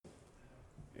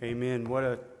Amen. What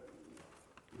a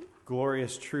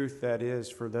glorious truth that is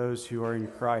for those who are in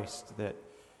Christ, that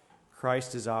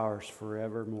Christ is ours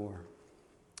forevermore.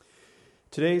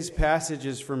 Today's passage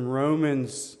is from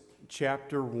Romans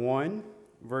chapter 1,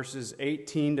 verses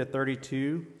 18 to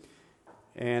 32,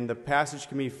 and the passage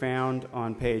can be found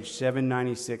on page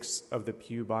 796 of the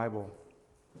Pew Bible.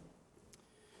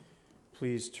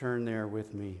 Please turn there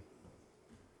with me.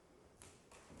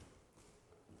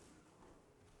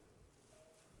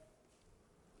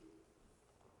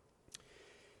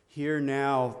 Hear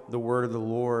now the word of the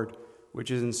Lord, which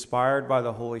is inspired by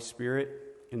the Holy Spirit,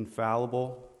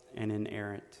 infallible and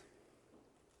inerrant.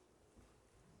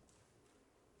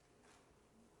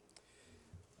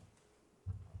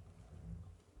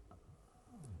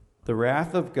 The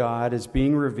wrath of God is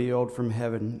being revealed from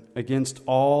heaven against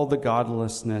all the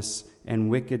godlessness and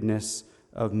wickedness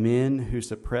of men who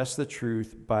suppress the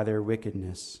truth by their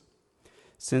wickedness.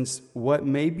 Since what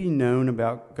may be known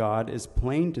about God is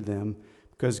plain to them,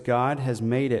 because God has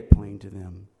made it plain to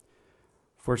them.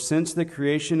 For since the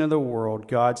creation of the world,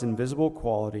 God's invisible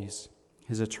qualities,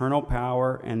 his eternal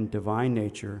power and divine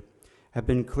nature, have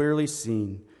been clearly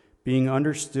seen, being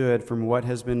understood from what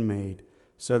has been made,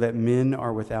 so that men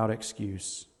are without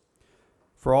excuse.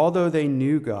 For although they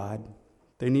knew God,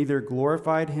 they neither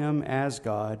glorified him as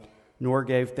God, nor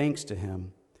gave thanks to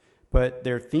him. But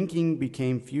their thinking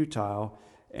became futile,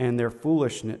 and their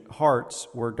foolish hearts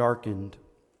were darkened.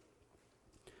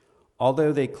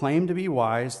 Although they claimed to be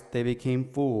wise, they became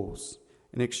fools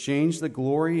and exchanged the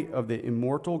glory of the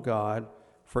immortal God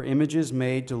for images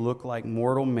made to look like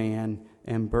mortal man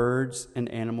and birds and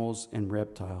animals and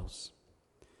reptiles.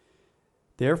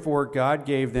 Therefore, God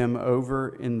gave them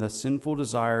over in the sinful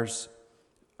desires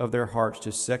of their hearts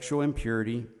to sexual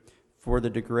impurity for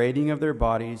the degrading of their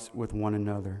bodies with one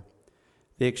another.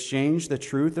 They exchanged the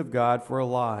truth of God for a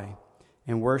lie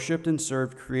and worshipped and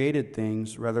served created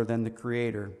things rather than the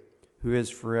Creator, who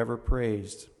is forever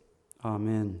praised.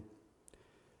 Amen.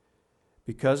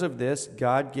 Because of this,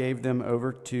 God gave them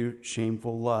over to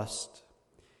shameful lust.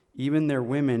 Even their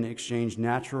women exchanged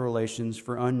natural relations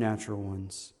for unnatural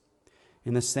ones.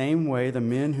 In the same way, the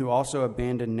men who also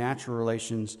abandoned natural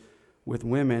relations with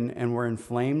women and were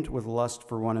inflamed with lust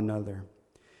for one another.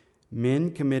 Men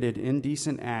committed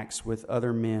indecent acts with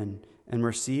other men and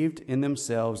received in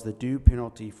themselves the due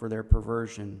penalty for their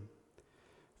perversion.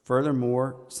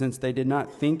 Furthermore, since they did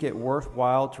not think it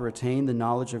worthwhile to retain the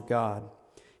knowledge of God,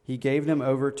 he gave them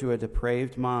over to a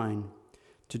depraved mind,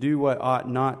 to do what ought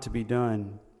not to be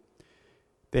done.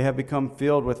 They have become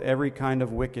filled with every kind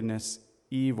of wickedness,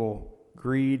 evil,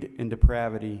 greed, and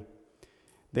depravity.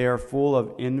 They are full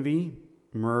of envy,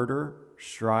 murder,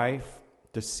 strife,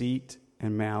 deceit,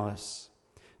 and malice.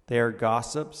 They are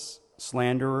gossips,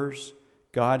 slanderers,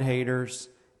 God-haters,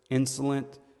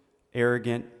 insolent,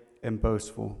 arrogant, and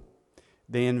boastful.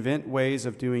 They invent ways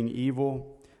of doing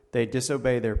evil. They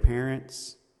disobey their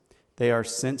parents. They are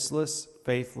senseless,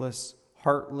 faithless,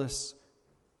 heartless,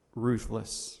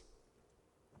 ruthless.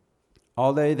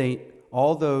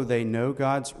 Although they know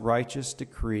God's righteous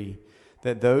decree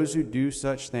that those who do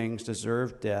such things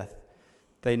deserve death,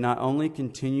 they not only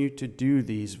continue to do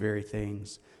these very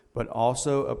things, but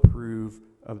also approve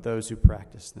of those who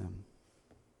practice them.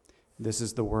 This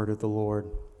is the word of the Lord.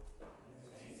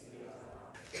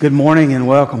 Good morning and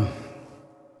welcome.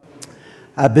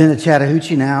 I've been at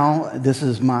Chattahoochee now. This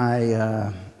is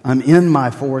I'm in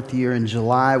my fourth year. In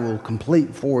July, we'll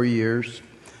complete 4 years.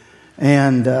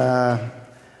 And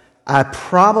I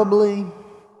probably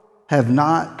have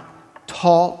not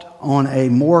taught on a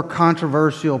more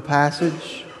controversial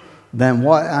passage than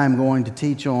what I'm going to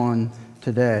teach on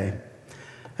today.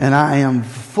 And I am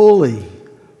fully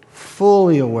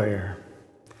aware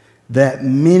that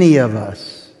many of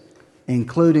us,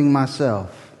 including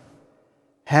myself,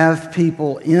 have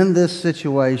people in this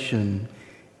situation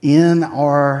in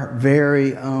our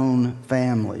very own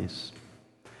families.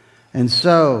 And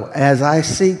so, as I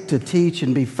seek to teach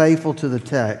and be faithful to the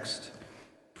text,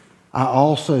 I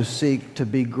also seek to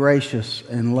be gracious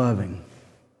and loving.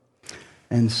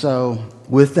 And so,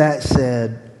 with that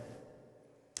said,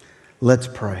 let's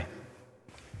pray.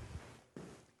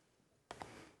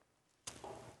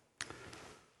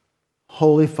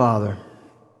 Holy Father,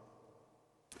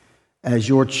 as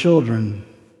your children,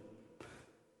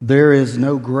 there is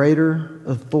no greater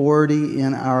authority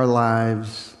in our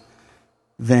lives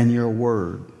than your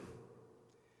word.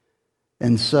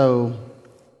 And so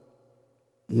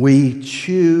we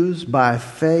choose by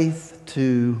faith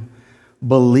to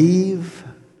believe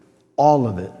all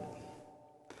of it,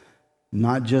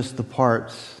 not just the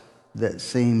parts that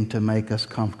seem to make us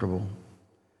comfortable.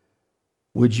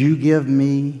 would you give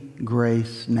me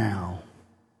grace now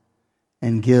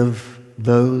and give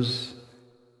those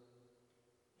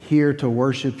here to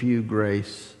worship you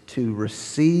grace to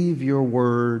receive your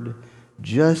word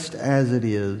just as it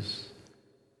is,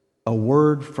 a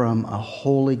word from a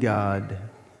holy God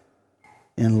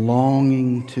and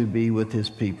longing to be with his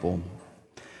people.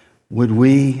 Would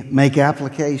we make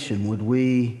application? Would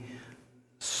we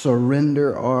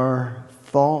surrender our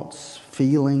thoughts,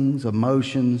 feelings,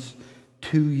 emotions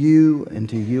to you and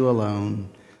to you alone?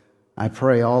 I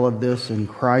pray all of this in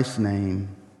Christ's name.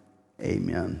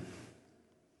 Amen.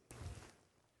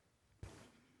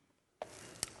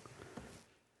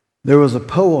 There was a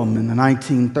poem in the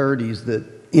 1930s that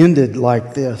ended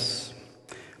like this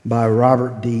by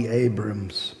Robert D.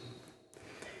 Abrams.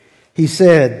 He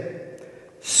said,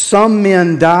 "Some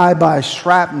men die by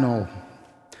shrapnel.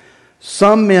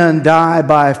 Some men die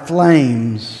by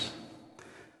flames.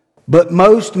 But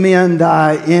most men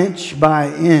die inch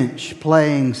by inch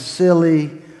playing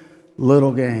silly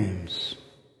little games."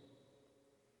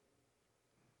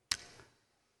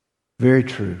 Very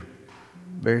true.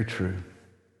 Very true.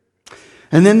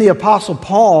 And then the Apostle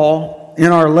Paul,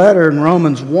 in our letter in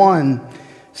Romans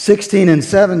 1:16 and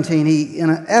 17, he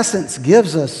in essence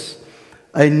gives us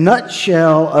a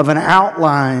nutshell of an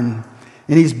outline.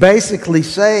 And he's basically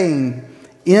saying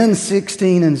in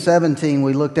 16 and 17,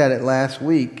 we looked at it last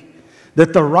week,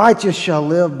 that the righteous shall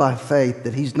live by faith,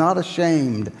 that he's not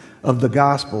ashamed of the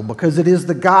gospel, because it is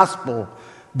the gospel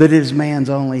that is man's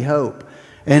only hope.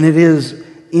 And it is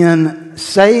in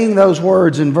saying those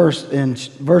words in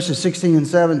verses 16 and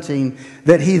 17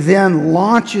 that he then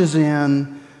launches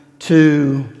in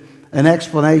to an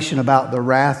explanation about the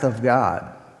wrath of God.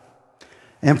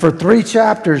 And for 3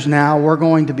 chapters now, we're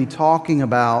going to be talking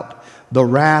about the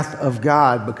wrath of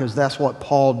God, because that's what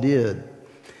Paul did.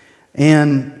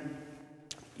 And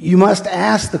you must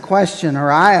ask the question,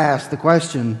 or I ask the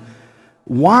question,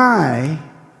 why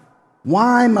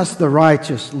must the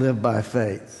righteous live by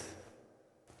faith?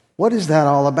 What is that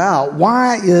all about?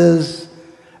 Why is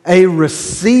a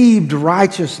received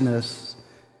righteousness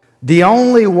the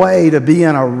only way to be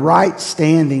in a right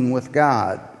standing with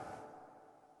God?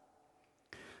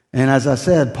 And as I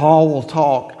said, Paul will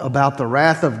talk about the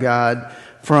wrath of God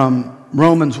from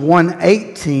Romans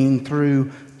 1:18 through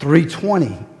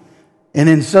 3:20. And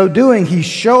in so doing, he's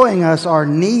showing us our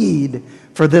need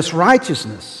for this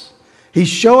righteousness. He's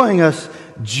showing us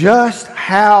just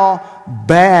how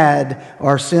bad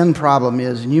our sin problem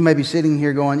is. And you may be sitting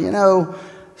here going,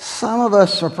 some of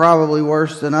us are probably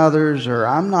worse than others, or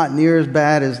I'm not near as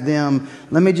bad as them.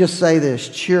 Let me just say this,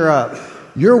 cheer up.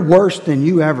 You're worse than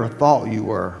you ever thought you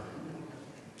were.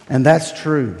 And that's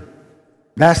true.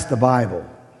 That's the Bible.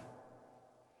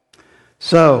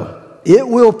 So,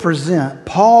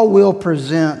 Paul will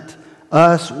present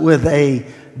us with a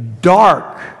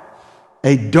dark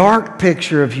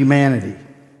picture of humanity.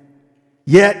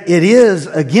 Yet it is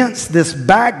against this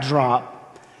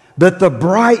backdrop that the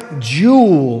bright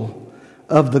jewel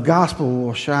of the gospel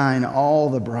will shine all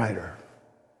the brighter.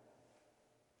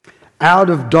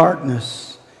 Out of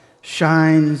darkness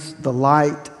shines the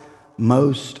light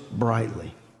most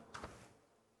brightly.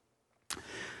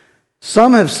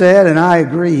 Some have said, and I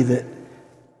agree, that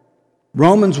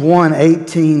Romans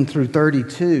 1:18 through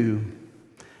 32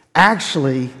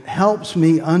 actually helps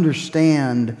me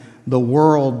understand the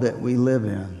world that we live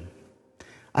in.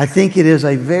 I think it is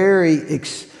a very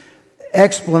good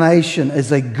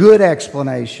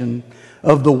explanation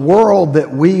of the world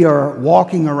that we are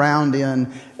walking around in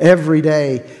every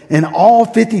day. And all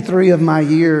 53 of my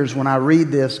years, when I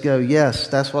read this, go, yes,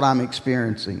 that's what I'm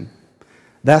experiencing.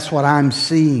 That's what I'm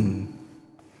seeing.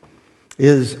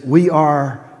 Is we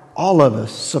are, all of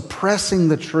us, suppressing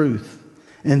the truth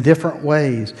in different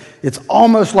ways. It's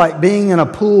almost like being in a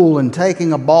pool and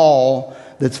taking a ball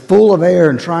that's full of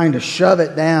air and trying to shove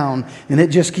it down, and it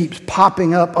just keeps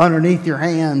popping up underneath your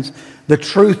hands. The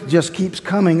truth just keeps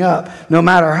coming up. No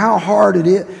matter how hard it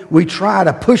is, we try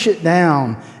to push it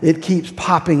down, it keeps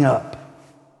popping up.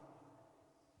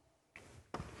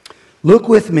 Look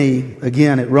with me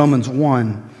again at Romans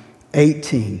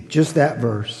 1:18, just that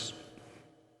verse.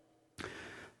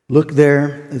 Look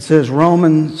there, it says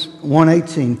Romans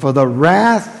 1:18, "For the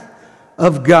wrath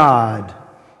of God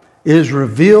is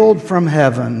revealed from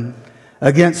heaven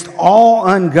against all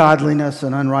ungodliness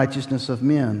and unrighteousness of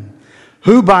men,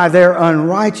 who by their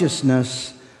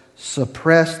unrighteousness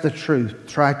suppress the truth,"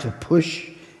 try to push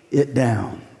it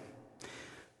down.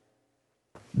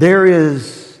 There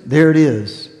it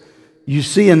is. You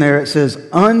see in there it says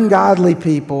ungodly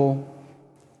people,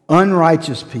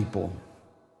 unrighteous people.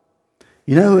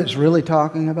 You know who it's really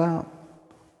talking about?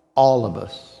 All of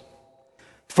us.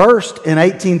 First, in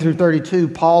 18 through 32,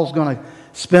 Paul's going to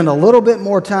spend a little bit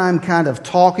more time kind of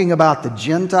talking about the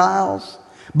Gentiles.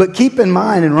 But keep in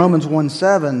mind, in Romans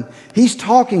 1:7, he's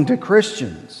talking to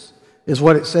Christians, is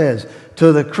what it says,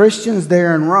 to the Christians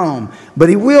there in Rome. But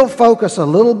he will focus a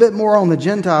little bit more on the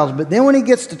Gentiles. But then when he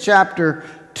gets to chapter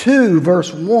 2,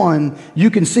 verse 1, you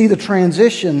can see the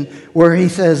transition where he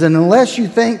says, and unless you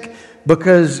think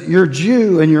because you're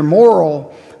Jew and you're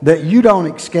moral that you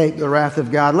don't escape the wrath of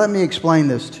God, let me explain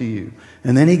this to you.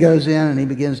 And then he goes in and he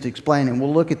begins to explain, and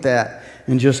we'll look at that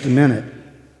in just a minute.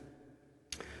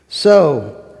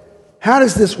 So, how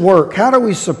does this work? How do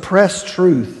we suppress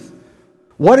truth?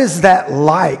 What is that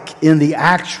like in the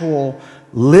actual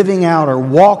living out or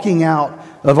walking out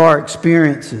of our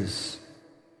experiences?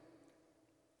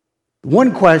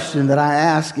 One question that I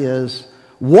ask is,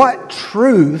 what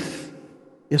truth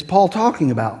is Paul talking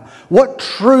about? What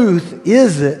truth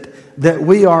is it that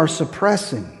we are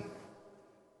suppressing?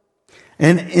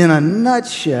 And in a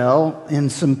nutshell, in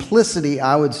simplicity,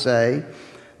 I would say,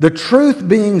 the truth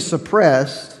being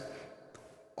suppressed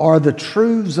are the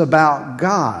truths about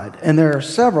God. And there are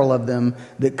several of them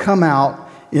that come out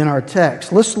in our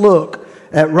text. Let's look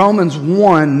at Romans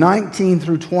 1:19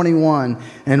 through 21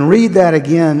 and read that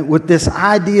again with this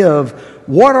idea of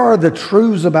what are the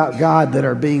truths about God that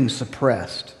are being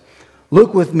suppressed.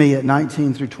 Look with me at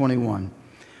 19 through 21.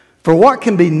 For what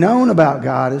can be known about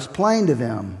God is plain to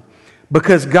them,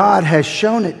 because God has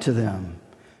shown it to them.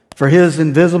 For His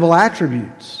invisible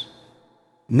attributes,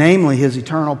 namely His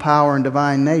eternal power and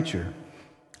divine nature,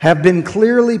 have been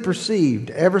clearly perceived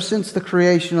ever since the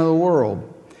creation of the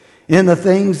world in the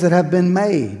things that have been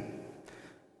made.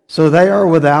 So they are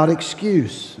without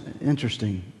excuse.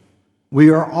 Interesting. We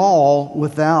are all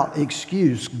without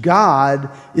excuse. God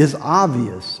is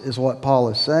obvious, is what Paul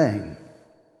is saying.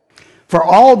 For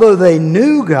although they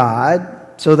knew God,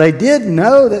 so they did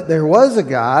know that there was a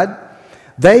God,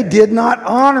 they did not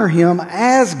honor Him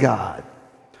as God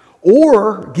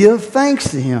or give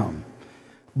thanks to Him.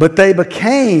 But they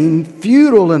became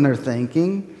futile in their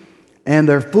thinking, and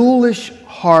their foolish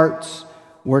hearts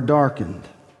were darkened.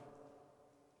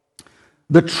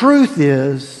 The truth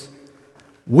is,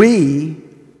 we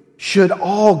should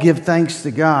all give thanks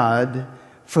to God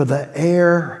for the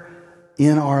air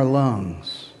in our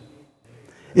lungs.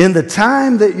 In the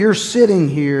time that you're sitting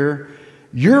here,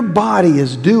 your body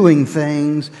is doing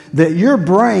things that your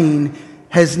brain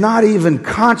has not even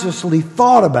consciously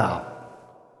thought about.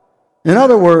 In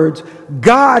other words,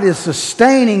 God is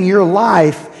sustaining your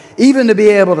life even to be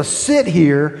able to sit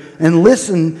here and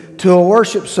listen to a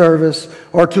worship service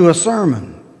or to a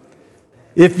sermon.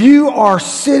 If you are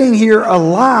sitting here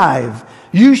alive,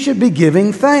 you should be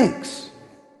giving thanks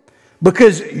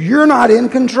because you're not in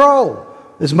control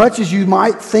as much as you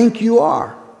might think you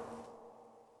are.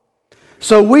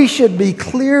 So we should be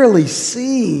clearly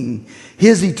seeing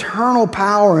His eternal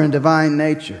power and divine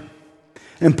nature.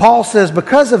 And Paul says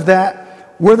because of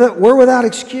that, we're without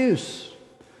excuse.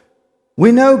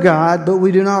 We know God, but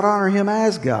we do not honor Him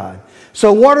as God.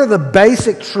 So what are the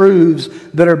basic truths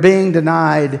that are being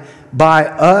denied by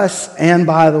us and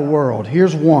by the world?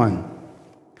 Here's one,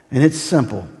 and it's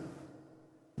simple.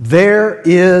 There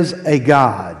is a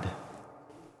God.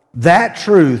 That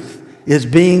truth is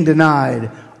being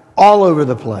denied all over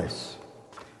the place.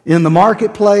 In the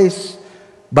marketplace,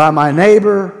 by my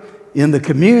neighbor, in the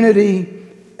community,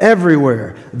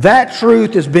 everywhere. That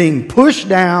truth is being pushed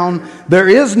down. There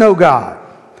is no God.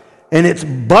 And it's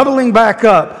bubbling back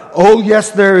up. Oh,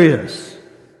 yes, there is.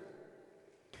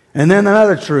 And then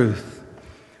another truth.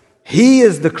 He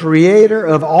is the creator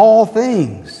of all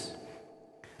things.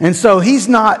 And so He's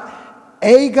not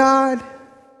a God.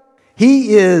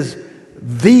 He is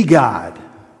the God.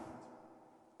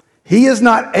 He is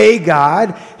not a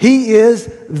God. He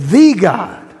is the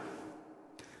God.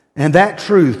 And that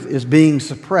truth is being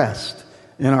suppressed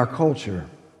in our culture.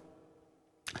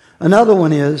 Another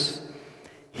one is,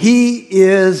 He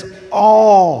is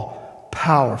all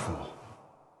powerful.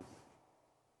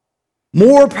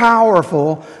 More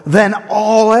powerful than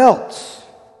all else.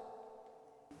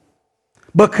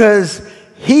 Because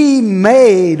He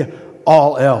made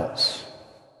all else,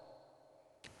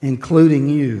 including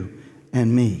you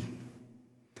and me.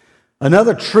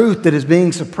 Another truth that is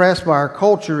being suppressed by our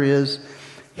culture is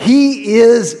He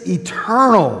is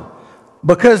eternal,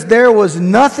 because there was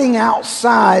nothing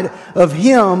outside of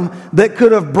Him that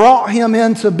could have brought Him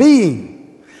into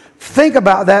being. Think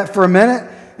about that for a minute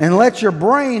and let your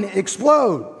brain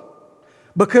explode.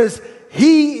 Because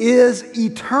He is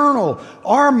eternal.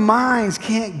 Our minds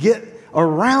can't get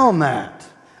around that.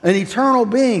 an eternal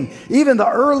being. Even the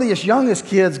earliest, youngest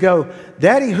kids go,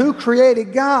 Daddy, who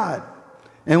created God?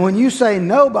 And when you say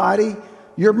nobody,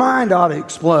 your mind ought to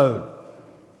explode.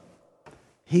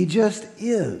 He just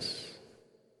is.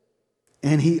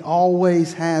 And He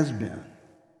always has been.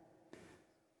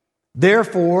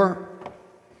 Therefore,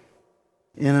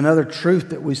 in another truth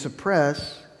that we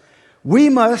suppress, we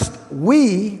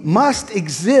must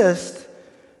exist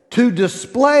to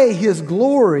display His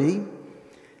glory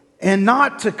and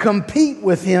not to compete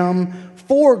with Him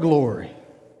for glory.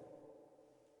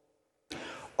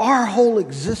 Our whole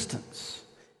existence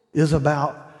is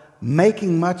about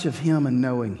making much of Him and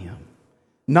knowing Him,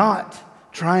 not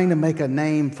trying to make a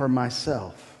name for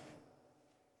myself.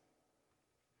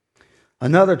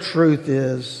 Another truth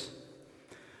is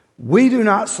we do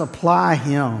not supply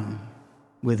Him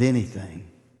with anything.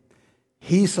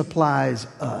 He supplies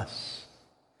us.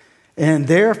 And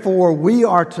therefore, we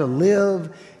are to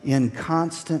live in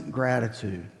constant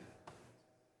gratitude.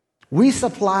 We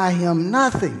supply Him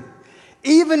nothing.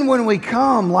 Even when we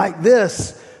come like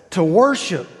this to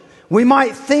worship, we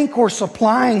might think we're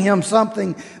supplying Him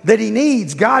something that He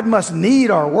needs. God must need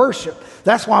our worship.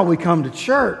 That's why we come to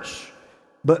church.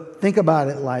 But think about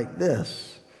it like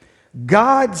this.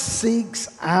 God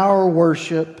seeks our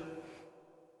worship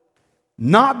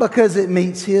not because it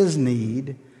meets His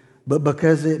need, but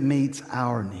because it meets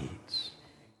our needs.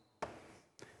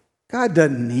 God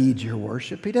doesn't need your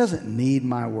worship. He doesn't need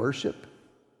my worship.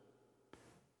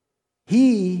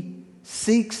 He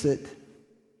seeks it.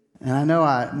 And I know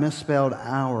I misspelled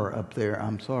our up there.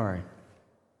 I'm sorry.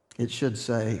 It should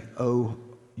say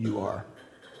O-U-R.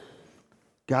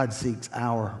 God seeks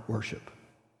our worship.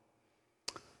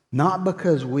 Not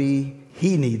because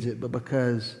He needs it, but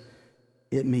because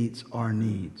it meets our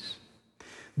needs.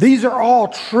 These are all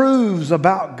truths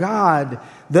about God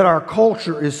that our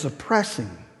culture is suppressing.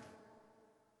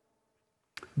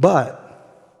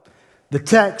 But the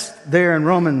text there in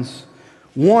Romans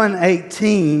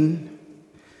 1:18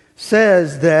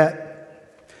 says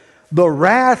that the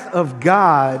wrath of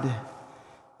God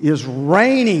is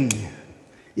raining.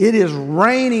 It is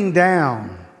raining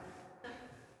down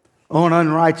on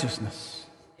unrighteousness.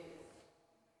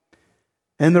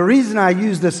 And the reason I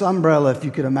use this umbrella, if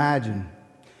you could imagine,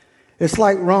 it's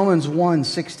like Romans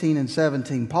 1:16 and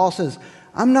 17. Paul says,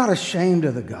 I'm not ashamed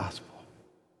of the gospel,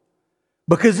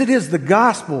 because it is the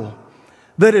gospel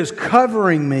that is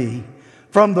covering me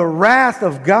from the wrath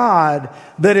of God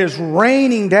that is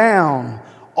raining down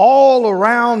all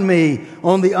around me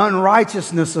on the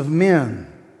unrighteousness of men.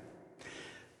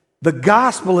 The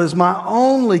gospel is my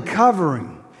only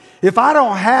covering. If I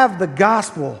don't have the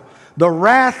gospel, the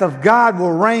wrath of God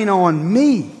will rain on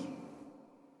me.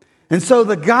 And so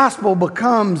the gospel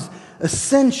becomes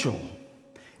essential.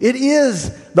 It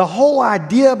is the whole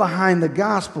idea behind the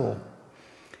gospel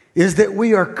is that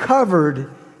we are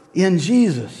covered in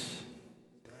Jesus.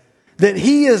 That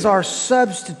He is our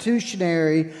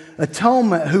substitutionary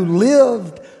atonement who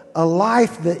lived a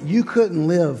life that you couldn't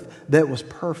live, that was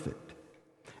perfect.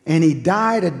 And He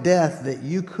died a death that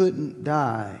you couldn't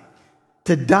die.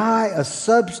 To die a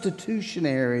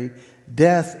substitutionary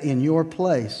death in your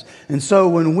place. And so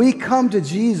when we come to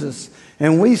Jesus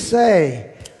and we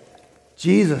say,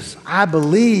 Jesus, I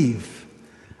believe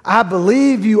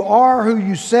you are who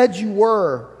you said you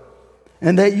were,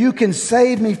 and that you can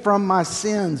save me from my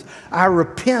sins. I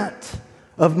repent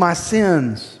of my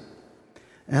sins,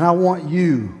 and I want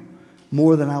you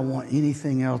more than I want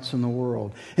anything else in the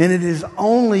world. And it is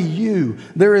only you.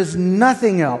 There is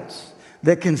nothing else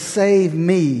that can save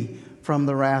me from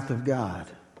the wrath of God.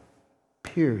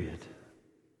 Period.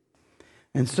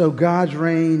 And so God's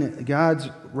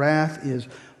wrath is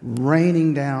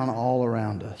raining down all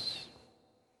around us.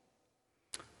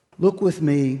 Look with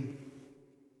me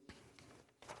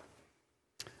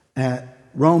at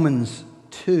Romans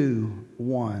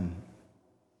 2:1.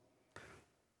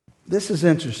 This is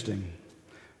interesting.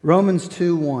 Romans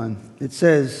 2:1. It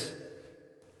says,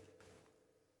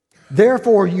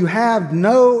 therefore you have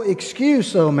no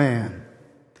excuse, O man,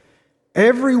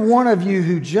 every one of you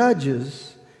who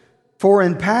judges, for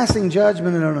in passing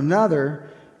judgment on another,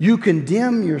 you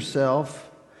condemn yourself,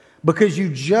 because you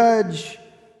judge.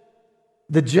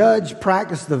 The judge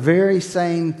practice the very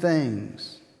same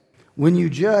things. When you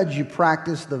judge, you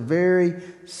practice the very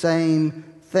same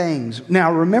things.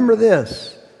 Now remember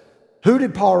this. Who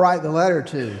did Paul write the letter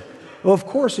to? Well, of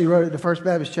course he wrote it to First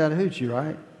Baptist Chattahoochee,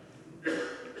 right?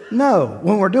 No.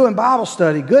 When we're doing Bible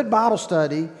study, good Bible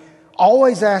study,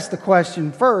 always ask the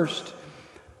question first,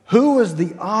 who was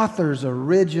the author's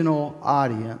original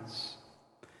audience?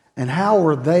 And how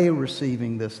were they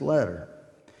receiving this letter?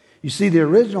 You see, the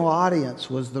original audience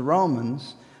was the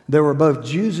Romans. There were both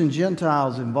Jews and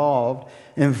Gentiles involved.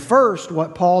 And first,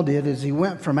 what Paul did is he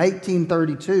went from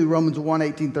 1832, Romans 1,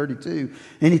 1832,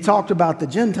 and he talked about the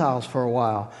Gentiles for a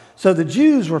while. So the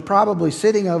Jews were probably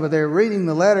sitting over there reading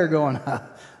the letter going,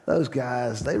 those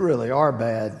guys, they really are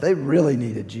bad. They really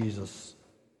needed Jesus.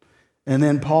 And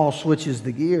then Paul switches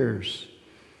the gears.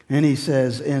 And he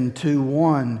says in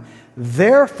 2:1,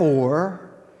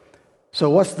 therefore, so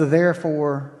what's the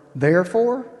therefore?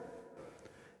 Therefore?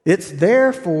 It's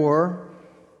therefore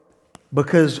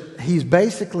because he's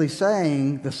basically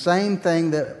saying the same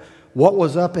thing that what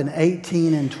was up in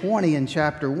 18 and 20 in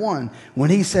chapter 1. When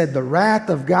he said the wrath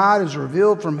of God is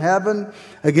revealed from heaven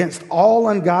against all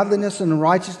ungodliness and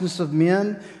unrighteousness of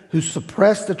men who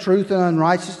suppress the truth in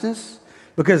unrighteousness,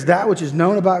 because that which is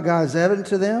known about God is evident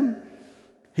to them.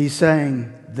 He's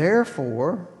saying,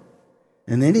 therefore,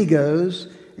 and then he goes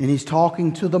and he's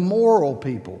talking to the moral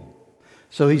people.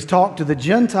 So he's talked to the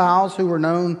Gentiles who were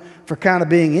known for kind of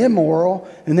being immoral,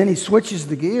 and then he switches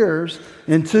the gears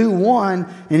in 2:1,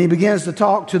 and he begins to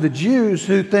talk to the Jews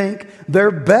who think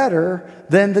they're better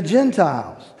than the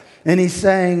Gentiles. And he's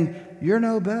saying, you're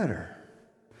no better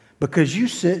because you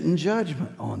sit in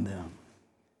judgment on them.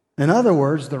 In other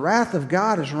words, the wrath of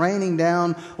God is raining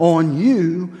down on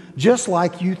you just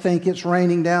like you think it's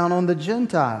raining down on the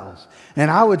Gentiles.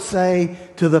 And I would say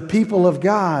to the people of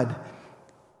God,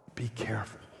 be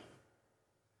careful.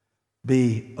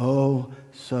 Be oh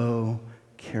so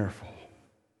careful.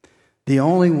 The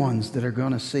only ones that are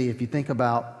going to see, if you think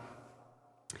about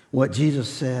what Jesus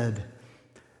said,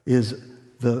 is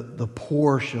the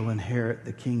poor shall inherit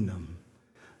the kingdom.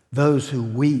 Those who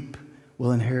weep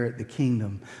will inherit the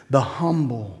kingdom. The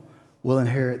humble will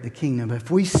inherit the kingdom.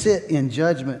 If we sit in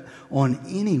judgment on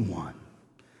anyone,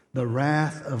 the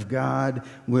wrath of God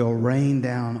will rain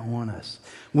down on us.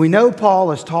 We know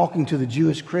Paul is talking to the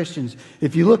Jewish Christians.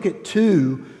 If you look at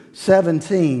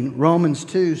 2:17, Romans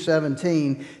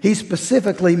 2:17, he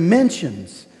specifically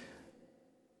mentions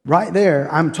right there,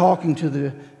 I'm talking to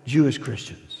the Jewish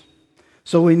Christians.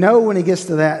 So we know when he gets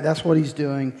to that, that's what he's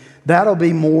doing. That'll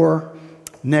be more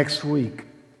next week.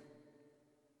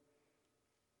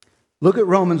 Look at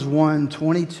Romans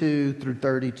 1:22 through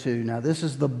 32. Now this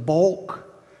is the bulk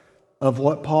of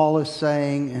what Paul is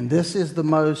saying, and this is the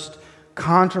most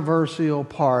controversial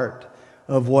part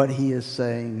of what he is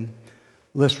saying.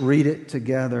 Let's read it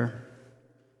together.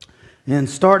 And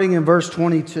starting in verse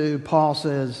 22, Paul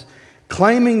says,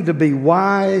 claiming to be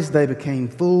wise, they became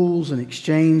fools and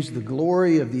exchanged the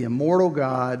glory of the immortal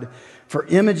God for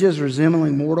images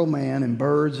resembling mortal man and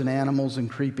birds and animals and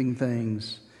creeping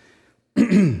things.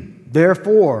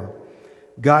 Therefore,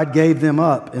 God gave them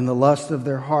up in the lust of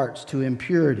their hearts to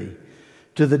impurity,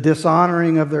 to the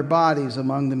dishonoring of their bodies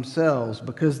among themselves,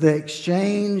 because they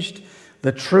exchanged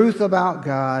the truth about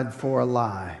God for a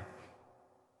lie,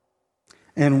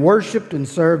 and worshipped and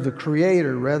served the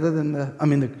Creator rather than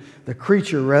the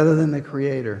creature rather than the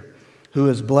Creator, who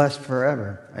is blessed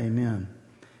forever. Amen.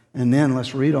 And then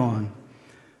let's read on.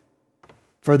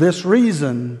 For this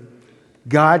reason,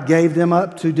 God gave them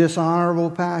up to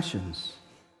dishonorable passions.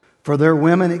 For their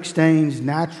women exchanged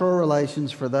natural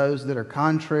relations for those that are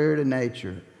contrary to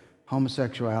nature.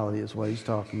 Homosexuality is what he's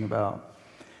talking about.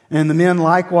 And the men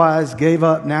likewise gave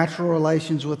up natural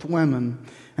relations with women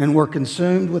and were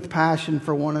consumed with passion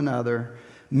for one another,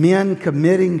 men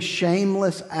committing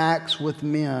shameless acts with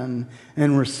men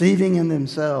and receiving in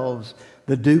themselves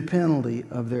the due penalty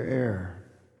of their error.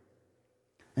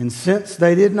 And since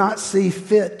they did not see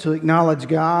fit to acknowledge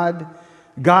God,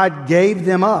 God gave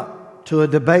them up to a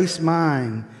debased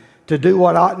mind, to do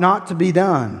what ought not to be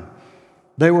done.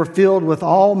 They were filled with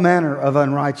all manner of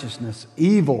unrighteousness,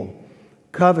 evil,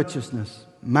 covetousness,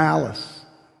 malice.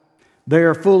 They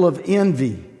are full of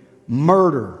envy,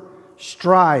 murder,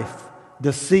 strife,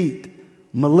 deceit,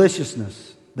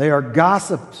 maliciousness. They are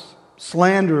gossips,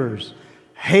 slanderers,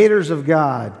 haters of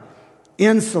God,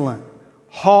 insolent,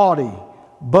 haughty,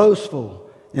 boastful,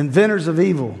 inventors of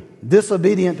evil,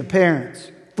 disobedient to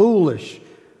parents, foolish,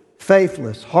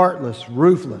 faithless, heartless,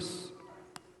 ruthless.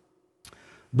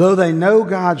 Though they know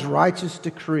God's righteous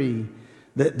decree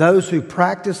that those who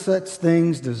practice such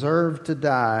things deserve to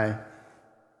die,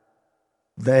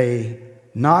 they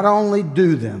not only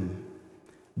do them,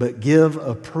 but give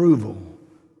approval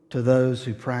to those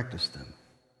who practice them.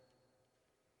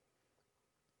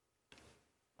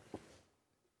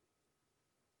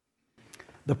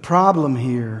 The problem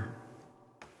here,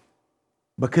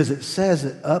 because it says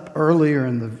it up earlier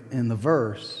in the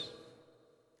verse,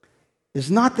 is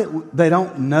not that they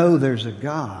don't know there's a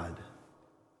God.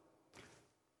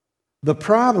 The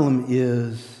problem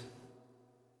is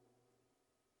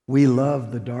We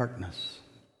love the darkness.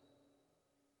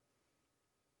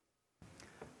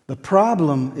 The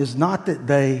problem is not that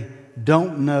they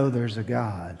don't know there's a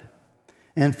God.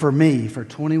 And for me, for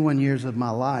 21 years of my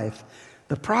life,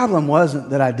 the problem wasn't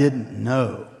that I didn't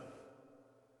know.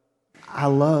 I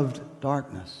loved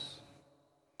darkness.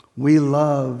 We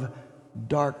love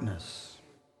darkness.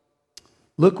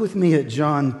 Look with me at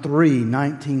John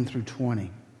 3:19 through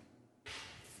 20.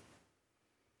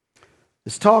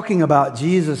 It's talking about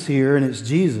Jesus here, and it's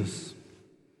Jesus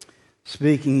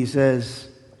speaking. He says,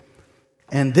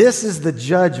 and this is the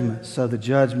judgment. So the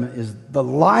judgment is the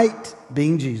light,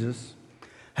 being Jesus,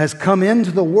 has come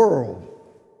into the world.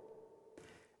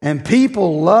 And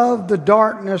people love the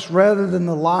darkness rather than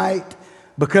the light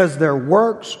because their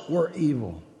works were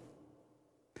evil.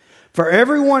 For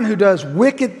everyone who does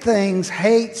wicked things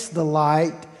hates the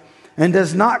light and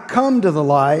does not come to the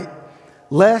light,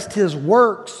 lest his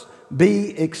works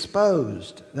be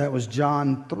exposed. That was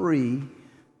John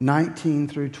 3:19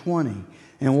 through 20.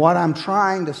 And what I'm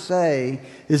trying to say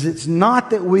is it's not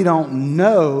that we don't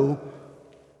know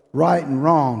right and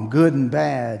wrong, good and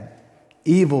bad,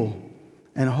 evil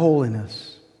and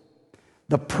holiness.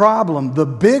 The problem, the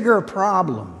bigger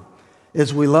problem,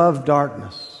 is we love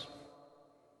darkness.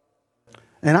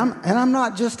 And I'm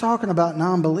not just talking about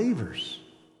non-believers.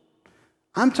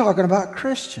 I'm talking about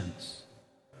Christians.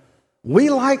 We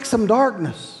like some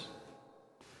darkness.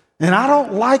 And I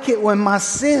don't like it when my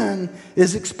sin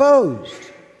is exposed.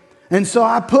 And so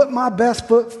I put my best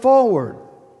foot forward.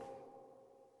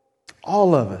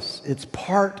 All of us. It's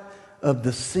part of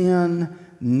the sin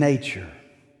nature.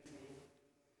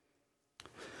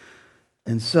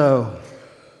 And so,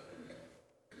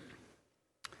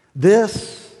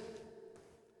 this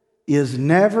is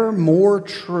never more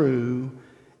true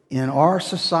in our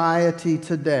society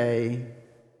today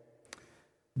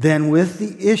than with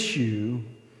the issue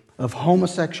of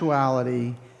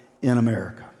homosexuality in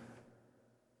America.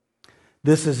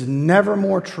 This is never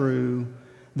more true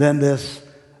than this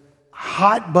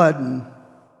hot button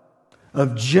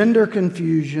of gender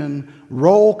confusion,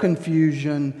 role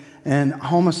confusion, and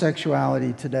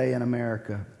homosexuality today in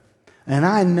America. And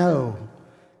I know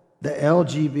the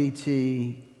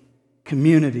LGBT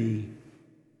community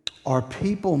are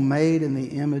people made in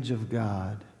the image of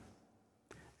God,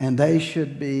 and they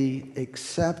should be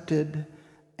accepted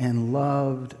and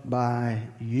loved by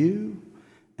you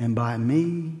and by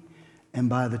me and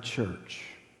by the church.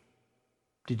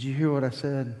 Did you hear what I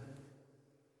said?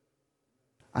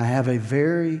 I have a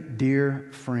very dear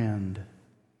friend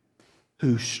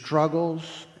who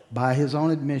struggles, by his own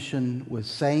admission, with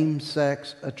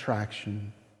same-sex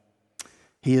attraction.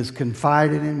 He has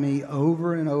confided in me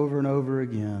over and over and over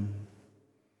again.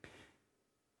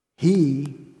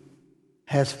 He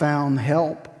has found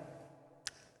help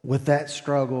with that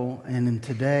struggle, and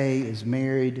today is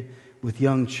married with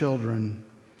young children,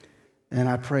 and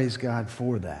I praise God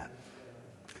for that.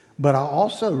 But I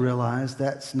also realize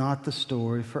that's not the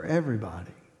story for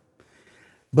everybody.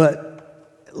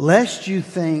 But lest you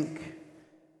think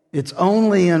it's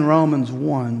only in Romans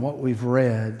 1, what we've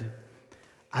read,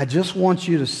 I just want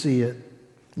you to see it.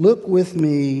 Look with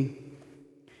me,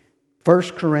 1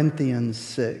 Corinthians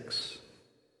 6.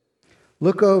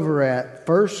 Look over at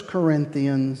 1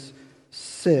 Corinthians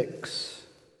 6,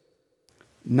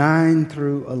 9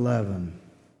 through 11.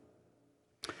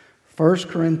 1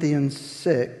 Corinthians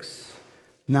 6,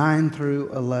 9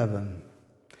 through 11.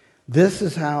 This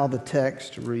is how the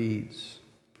text reads.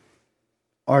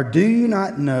 Or do you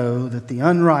not know that the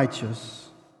unrighteous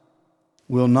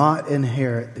will not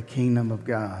inherit the kingdom of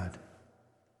God?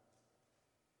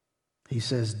 He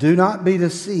says, do not be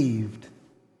deceived,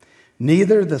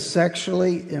 neither the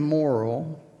sexually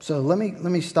immoral. So let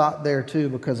me stop there too,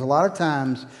 because a lot of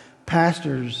times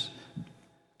pastors,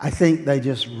 I think they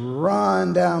just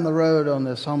run down the road on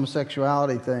this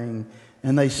homosexuality thing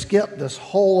and they skip this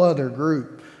whole other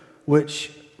group,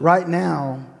 which right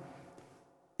now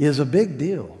is a big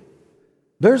deal.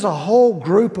 There's a whole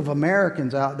group of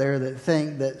Americans out there that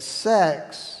think that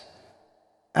sex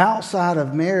outside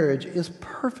of marriage is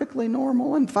perfectly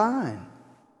normal and fine.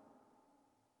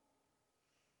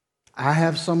 I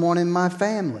have someone in my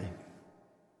family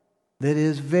that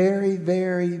is very,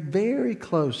 very, very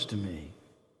close to me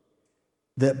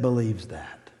that believes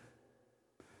that.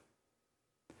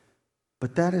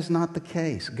 But that is not the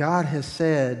case. God has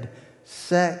said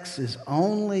sex is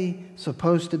only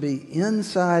supposed to be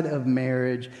inside of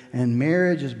marriage, and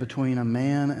marriage is between a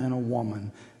man and a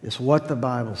woman. It's what the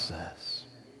Bible says.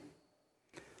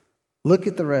 Look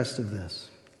at the rest of this.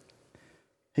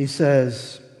 He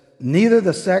says, neither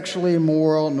the sexually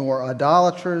immoral, nor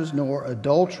idolaters, nor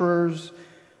adulterers,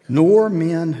 nor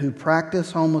men who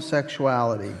practice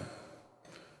homosexuality.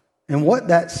 And what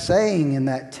that's saying in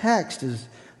that text is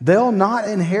they'll not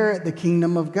inherit the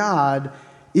kingdom of God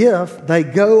if they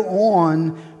go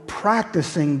on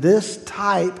practicing this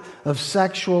type of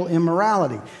sexual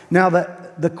immorality. Now,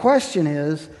 the question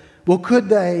is, well, could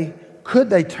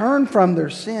they turn from their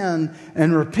sin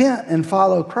and repent and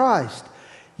follow Christ?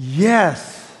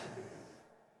 Yes.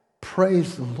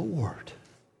 Praise the Lord.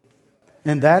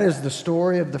 And that is the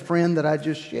story of the friend that I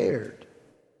just shared.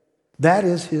 That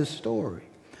is his story.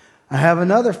 I have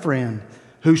another friend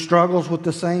who struggles with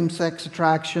the same-sex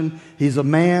attraction. He's a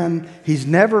man. He's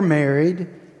never married,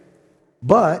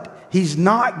 but he's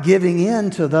not giving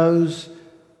in to those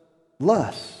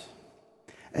lusts.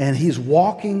 And he's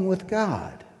walking with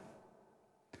God.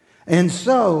 And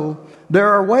so there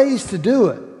are ways to do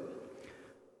it.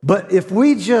 But if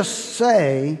we just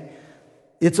say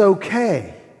it's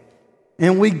okay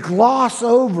and we gloss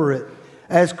over it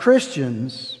as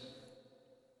Christians,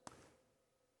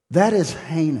 that is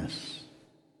heinous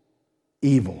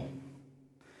evil.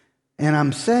 And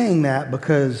I'm saying that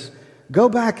because go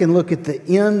back and look at the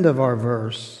end of our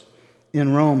verse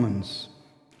in Romans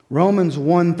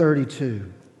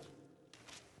 1:32.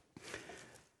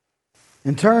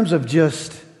 In terms of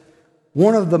just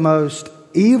one of the most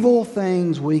evil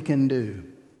things we can do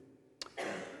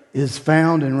is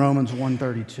found in Romans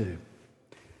 1:32.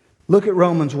 Look at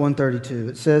Romans 1:32.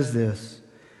 It says this,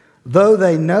 though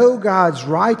they know God's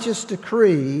righteous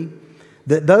decree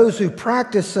that those who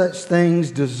practice such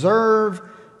things deserve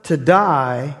to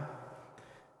die,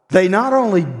 they not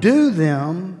only do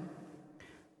them,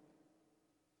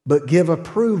 but give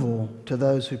approval to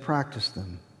those who practice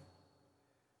them.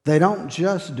 They don't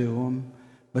just do them,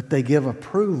 but they give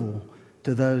approval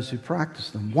to those who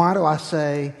practice them. Why do I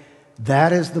say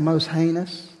that is the most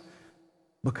heinous?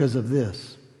 Because of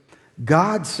this.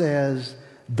 God says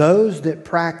those that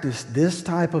practice this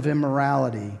type of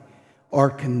immorality are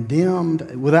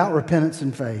condemned, without repentance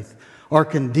and faith, are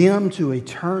condemned to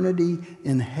eternity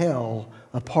in hell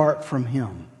apart from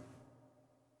Him.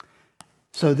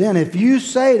 So then if you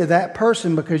say to that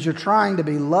person, because you're trying to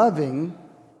be loving,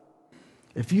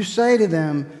 if you say to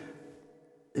them,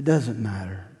 it doesn't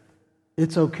matter,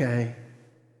 it's okay,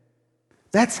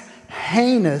 that's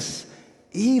heinous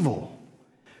evil.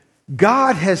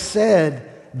 God has said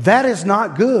that is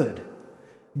not good.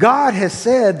 God has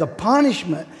said the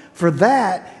punishment for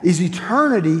that is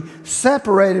eternity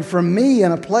separated from me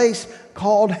in a place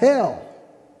called hell.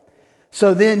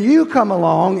 So then you come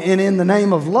along and in the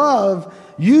name of love,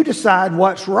 you decide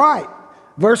what's right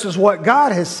versus what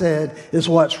God has said is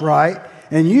what's right.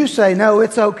 And you say, no,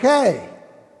 it's okay.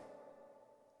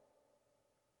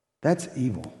 That's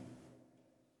evil.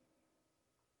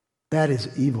 That is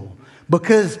evil.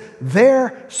 Because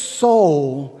their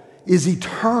soul is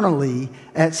eternally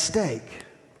at stake.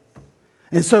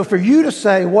 And so for you to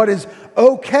say what is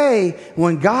okay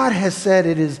when God has said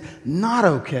it is not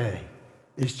okay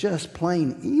is just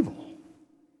plain evil.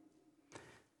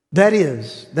 That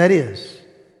is,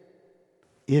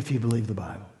 if you believe the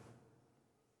Bible.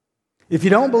 If you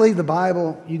don't believe the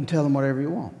Bible, you can tell them whatever you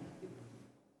want.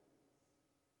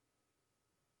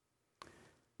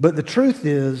 But the truth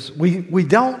is, we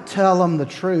don't tell them the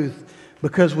truth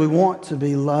because we want to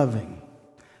be loving.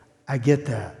 I get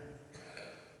that.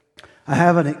 I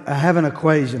have an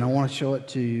equation. I want to show it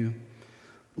to you.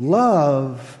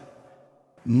 Love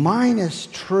minus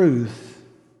truth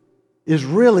is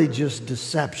really just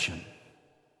deception.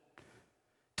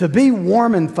 To be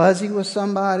warm and fuzzy with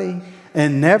somebody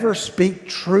and never speak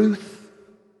truth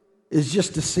is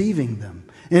just deceiving them.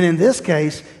 And in this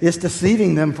case, it's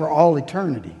deceiving them for all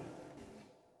eternity.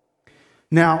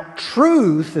 Now,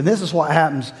 truth, and this is what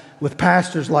happens with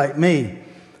pastors like me,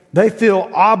 they feel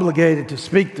obligated to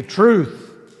speak the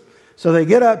truth. So they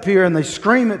get up here and they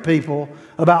scream at people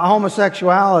about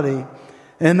homosexuality,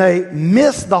 and they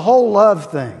miss the whole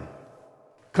love thing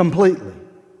completely.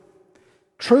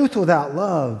 Truth without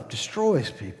love destroys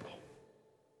people.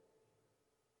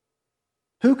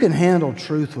 Who can handle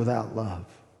truth without love?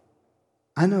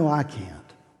 I know I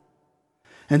can't.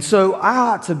 And so I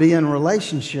ought to be in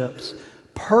relationships,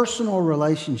 personal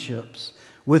relationships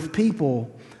with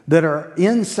people that are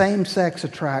in same-sex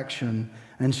attraction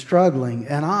and struggling,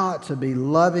 and I ought to be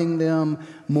loving them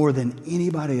more than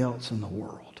anybody else in the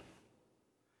world.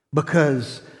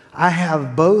 Because I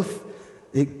have both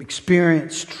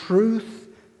experienced truth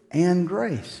and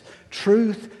grace,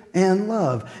 truth and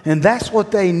love. And that's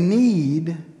what they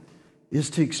need, is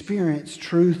to experience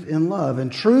truth and love.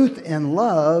 And truth and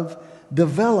love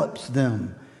develops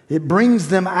them. It brings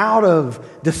them out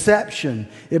of deception.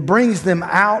 It brings them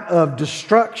out of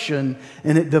destruction,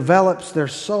 and it develops their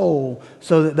soul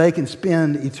so that they can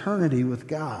spend eternity with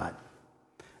God.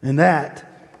 And that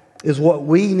is what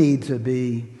we need to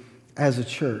be as a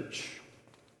church.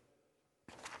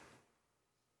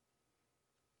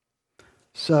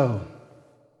 So,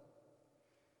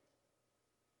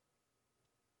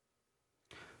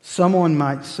 someone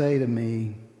might say to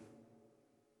me,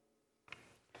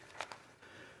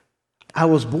 I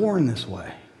was born this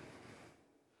way.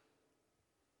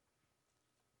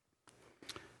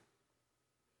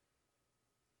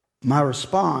 My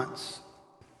response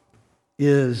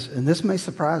is, and this may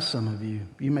surprise some of you,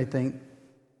 you may think,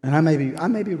 and I may be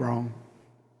wrong.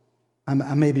 I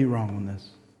may be wrong on this.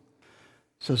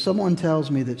 So someone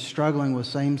tells me that's struggling with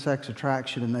same-sex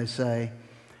attraction and they say,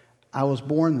 I was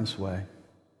born this way.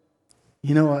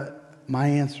 You know what my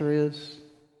answer is?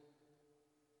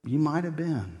 You might have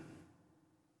been.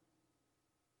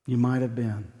 You might have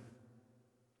been.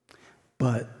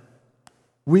 But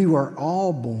we were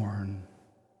all born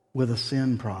with a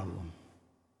sin problem.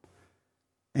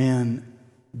 And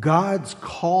God's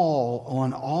call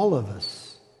on all of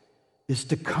us is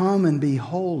to come and be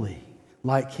holy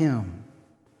like Him.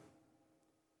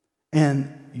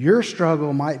 And your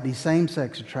struggle might be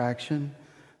same-sex attraction.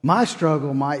 My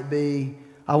struggle might be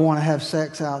I want to have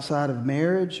sex outside of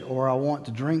marriage, or I want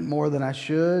to drink more than I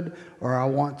should, or I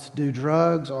want to do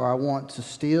drugs, or I want to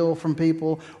steal from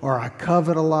people, or I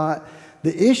covet a lot.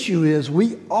 The issue is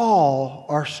we all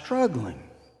are struggling.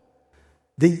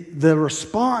 The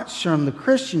response from the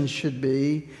Christians should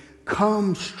be,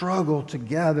 come struggle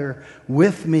together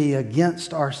with me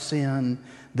against our sin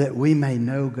that we may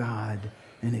know God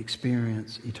and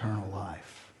experience eternal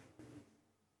life.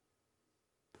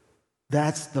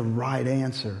 That's the right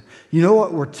answer. You know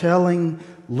what we're telling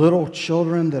little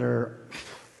children that are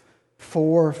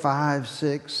 4, 5,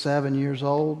 6, 7 years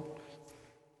old?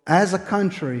 As a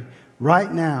country,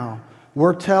 right now,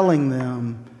 we're telling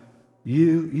them,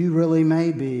 you really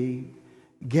may be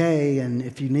gay, and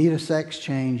if you need a sex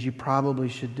change, you probably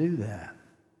should do that.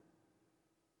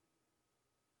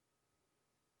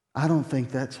 I don't think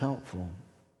that's helpful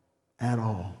at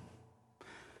all.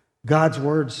 God's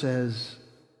Word says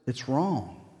it's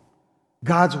wrong.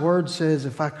 God's Word says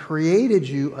if I created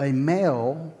you a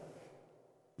male,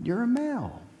 you're a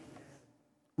male.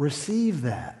 Receive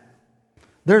that.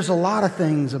 There's a lot of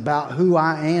things about who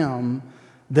I am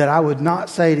that I would not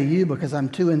say to you because I'm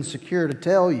too insecure to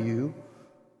tell you,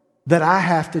 that I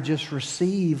have to just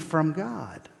receive from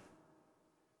God.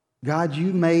 God,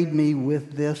 you made me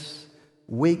with this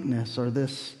weakness or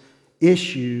this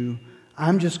issue.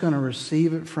 I'm just going to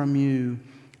receive it from you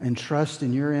and trust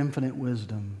in your infinite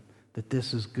wisdom that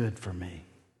this is good for me.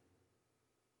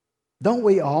 Don't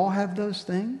we all have those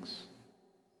things?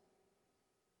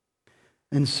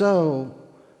 And so,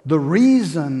 the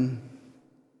reason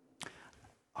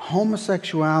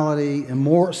homosexuality and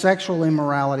more sexual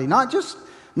immorality, not just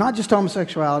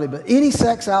homosexuality, but any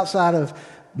sex outside of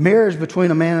marriage between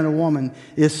a man and a woman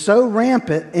is so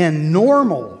rampant and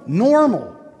normal,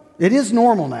 it is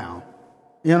normal now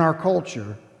in our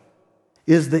culture,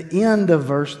 is the end of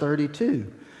verse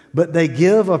 32. But they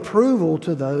give approval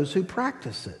to those who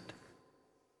practice it.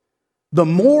 The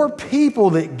more people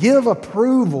that give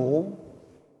approval,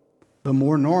 the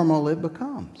more normal it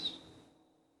becomes.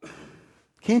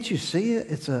 Can't you see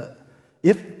it?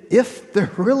 If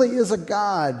there really is a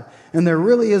God and there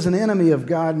really is an enemy of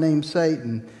God named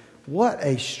Satan, what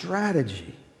a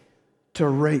strategy to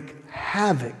wreak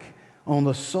havoc on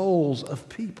the souls of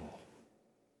people.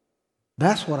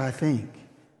 That's what I think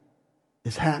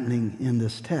is happening in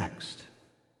this text.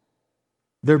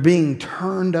 They're being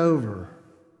turned over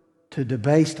to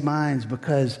debased minds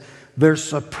because they're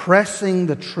suppressing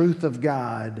the truth of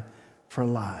God for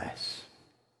lies.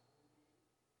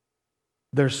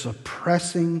 They're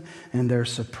suppressing,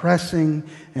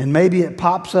 and maybe it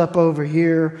pops up over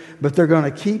here, but they're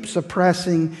going to keep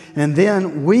suppressing, and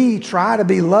then we try to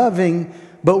be loving,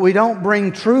 but we don't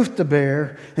bring truth to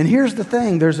bear. And here's the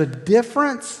thing, there's a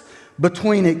difference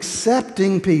between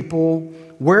accepting people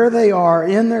where they are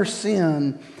in their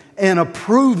sin and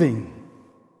approving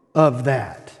of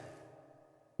that.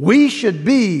 We should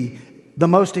be the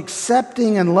most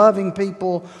accepting and loving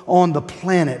people on the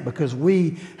planet because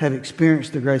we have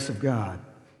experienced the grace of God.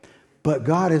 But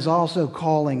God is also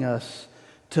calling us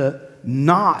to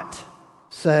not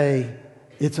say,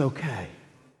 it's okay.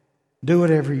 Do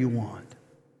whatever you want.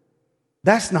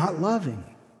 That's not loving.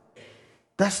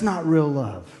 That's not real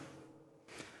love.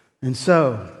 And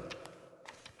so,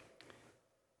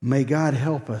 may God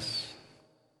help us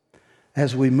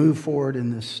as we move forward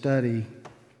in this study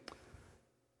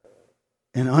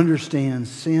and understand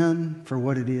sin for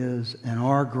what it is and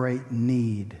our great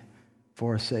need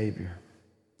for a Savior.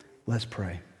 Let's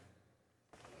pray.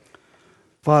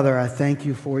 Father, I thank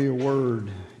you for your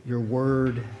word. Your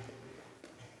word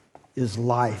is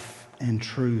life and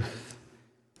truth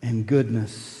and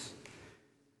goodness.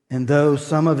 And though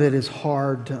some of it is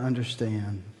hard to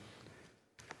understand,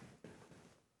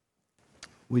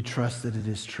 we trust that it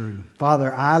is true.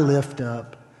 Father, I lift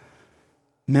up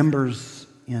members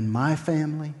in my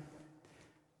family,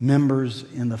 members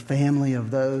in the family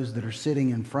of those that are sitting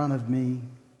in front of me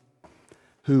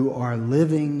who are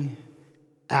living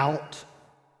out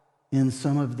in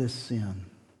some of this sin.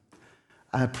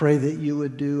 I pray that you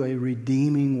would do a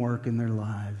redeeming work in their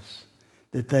lives,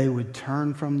 that they would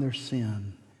turn from their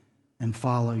sin and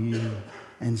follow you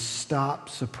and stop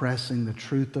suppressing the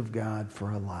truth of God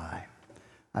for a lie.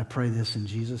 I pray this in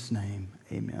Jesus' name.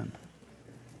 Amen.